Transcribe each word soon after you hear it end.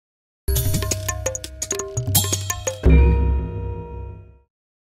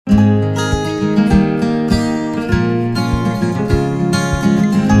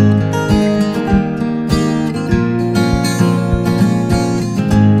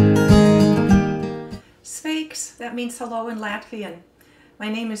That means hello in Latvian. My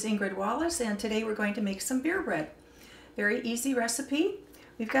name is Ingrid Wallace, and today we're going to make some beer bread. Very easy recipe.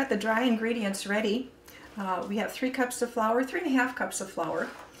 We've got the dry ingredients ready. We have 3 cups of flour, 3.5 cups of flour,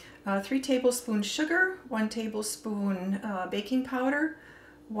 3 tablespoons sugar, 1 tablespoon baking powder,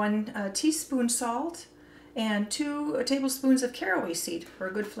 1 teaspoon salt, and 2 tablespoons of caraway seed for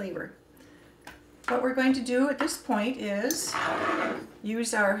a good flavor. What we're going to do at this point is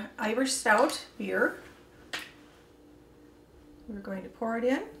use our Irish Stout beer. We're going to pour it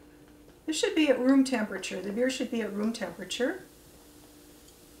in. This should be at room temperature. The beer should be at room temperature.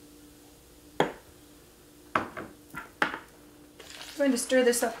 I'm going to stir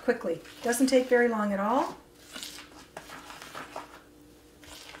this up quickly. Doesn't take very long at all.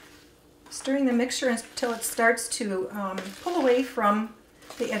 Stirring the mixture until it starts to pull away from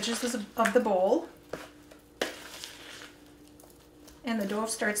the edges of the bowl, and the dough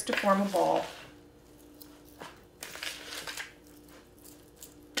starts to form a ball.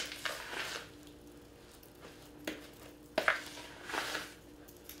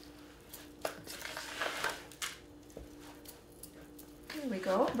 There we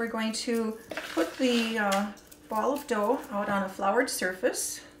go. We're going to put the ball of dough out on a floured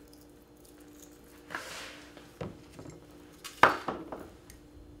surface.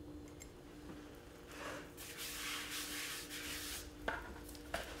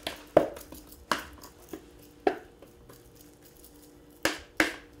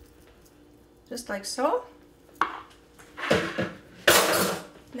 Just like so. And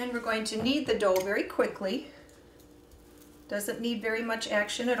then we're going to knead the dough very quickly. Doesn't need very much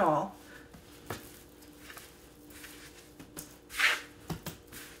action at all.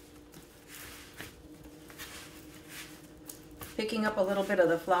 Picking up a little bit of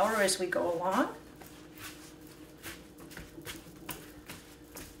the flour as we go along,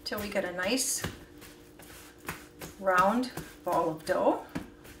 till we get a nice round ball of dough.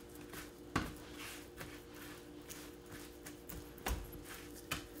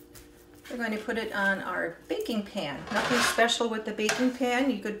 We're going to put it on our baking pan. Nothing special with the baking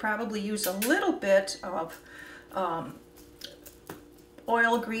pan. You could probably use a little bit of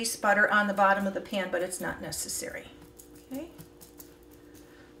oil, grease, butter on the bottom of the pan, but it's not necessary. Okay.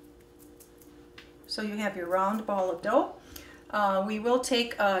 So you have your round ball of dough. We will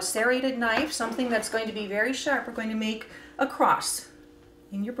take a serrated knife, something that's going to be very sharp. We're going to make a cross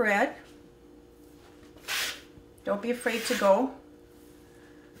in your bread. Don't be afraid to go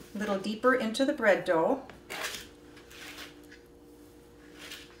a little deeper into the bread dough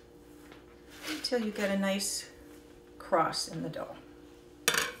until you get a nice cross in the dough.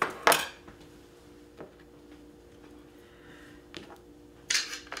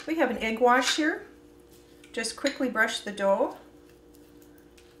 We have an egg wash here. Just quickly brush the dough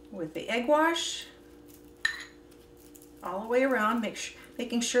with the egg wash all the way around,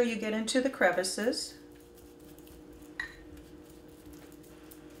 making sure you get into the crevices.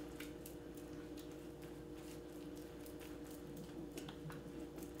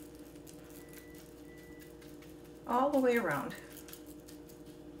 All the way around.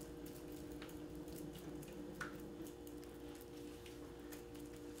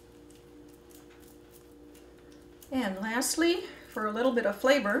 And lastly, for a little bit of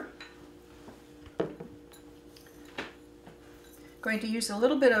flavor, going to use a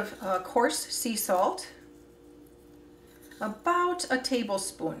little bit of coarse sea salt, about a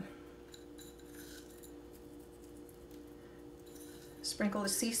tablespoon. Sprinkle the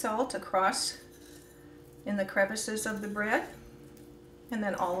sea salt across in the crevices of the bread, and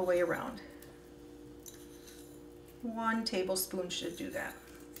then all the way around. 1 tablespoon should do that.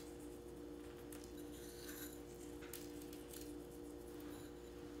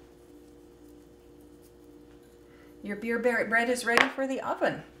 Your beer bread is ready for the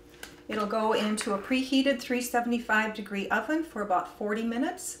oven. It'll go into a preheated 375-degree oven for about 40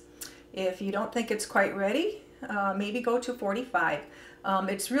 minutes. If you don't think it's quite ready, maybe go to 45.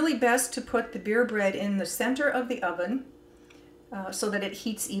 It's really best to put the beer bread in the center of the oven so that it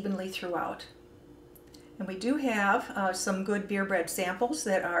heats evenly throughout. And we do have some good beer bread samples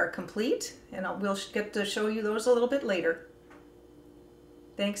that are complete, and we'll get to show you those a little bit later.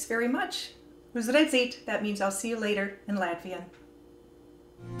 Thanks very much. Uz redzīt, that means I'll see you later in Latvian.